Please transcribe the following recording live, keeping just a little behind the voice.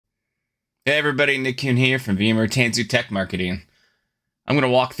Hey everybody, Nick Kuhn here from VMware Tanzu Tech Marketing. I'm going to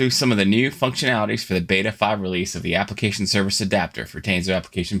walk through some of the new functionalities for the Beta 5 release of the Application Service Adapter for Tanzu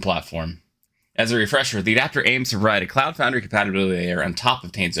Application Platform. As a refresher, the adapter aims to provide a Cloud Foundry compatibility layer on top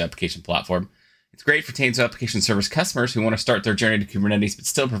of Tanzu Application Platform. It's great for Tanzu Application Service customers who want to start their journey to Kubernetes but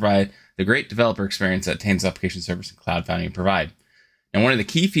still provide the great developer experience that Tanzu Application Service and Cloud Foundry provide. And one of the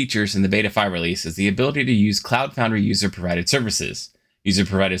key features in the Beta 5 release is the ability to use Cloud Foundry user-provided services.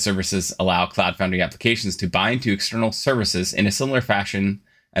 User-provided services allow Cloud Foundry applications to bind to external services in a similar fashion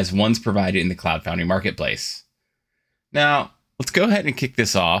as ones provided in the Cloud Foundry marketplace. Now, let's go ahead and kick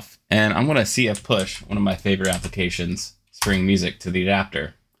this off, and I'm going to CF push one of my favorite applications, Spring Music, to the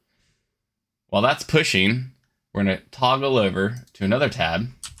adapter. While that's pushing, we're going to toggle over to another tab,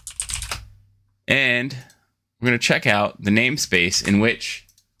 and we're going to check out the namespace in which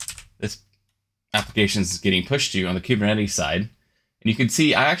this application is getting pushed to on the Kubernetes side. And you can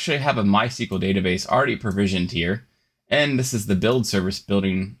see I actually have a MySQL database already provisioned here. And this is the build service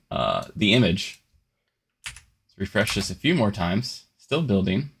building the image. Let's refresh this a few more times. Still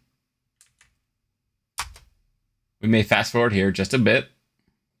building. We may fast forward here just a bit.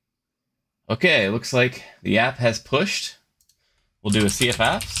 Okay, looks like the app has pushed. We'll do a CF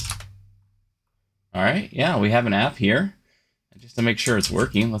apps. All right, yeah, we have an app here. And just to make sure it's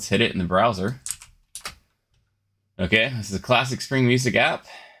working, let's hit it in the browser. Okay, this is a classic Spring Music app,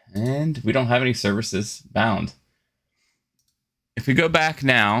 and we don't have any services bound. If we go back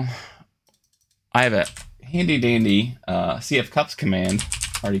now, I have a handy-dandy CF cups command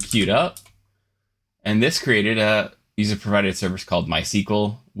already queued up, and this created a user-provided service called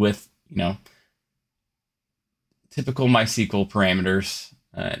MySQL with, typical MySQL parameters.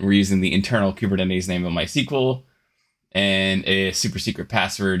 We're using the internal Kubernetes name of MySQL and a super secret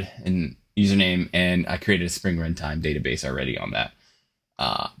password and username, and I created a Spring Runtime database already on that.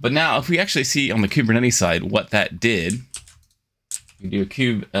 But now, if we actually see on the Kubernetes side what that did, we do a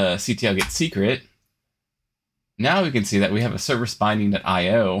ctl get secret. Now we can see that we have a service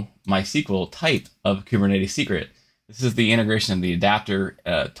binding.io MySQL type of Kubernetes secret. This is the integration of the adapter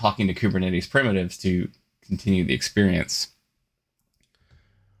talking to Kubernetes primitives to continue the experience.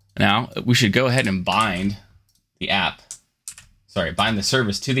 Now we should go ahead and bind the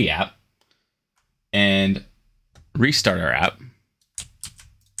service to the app and restart our app.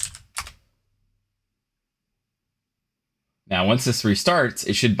 Now, once this restarts,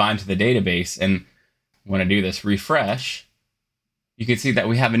 it should bind to the database. And when I do this refresh, you can see that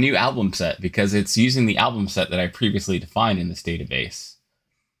we have a new album set because it's using the album set that I previously defined in this database.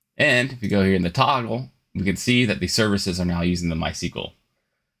 And if you go here in the toggle, we can see that the services are now using the MySQL.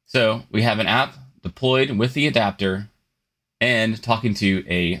 So we have an app deployed with the adapter and talking to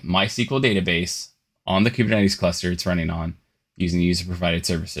a MySQL database on the Kubernetes cluster it's running on using user-provided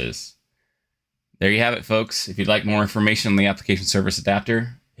services. There you have it, folks. If you'd like more information on the application service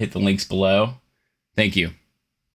adapter, hit the links below. Thank you.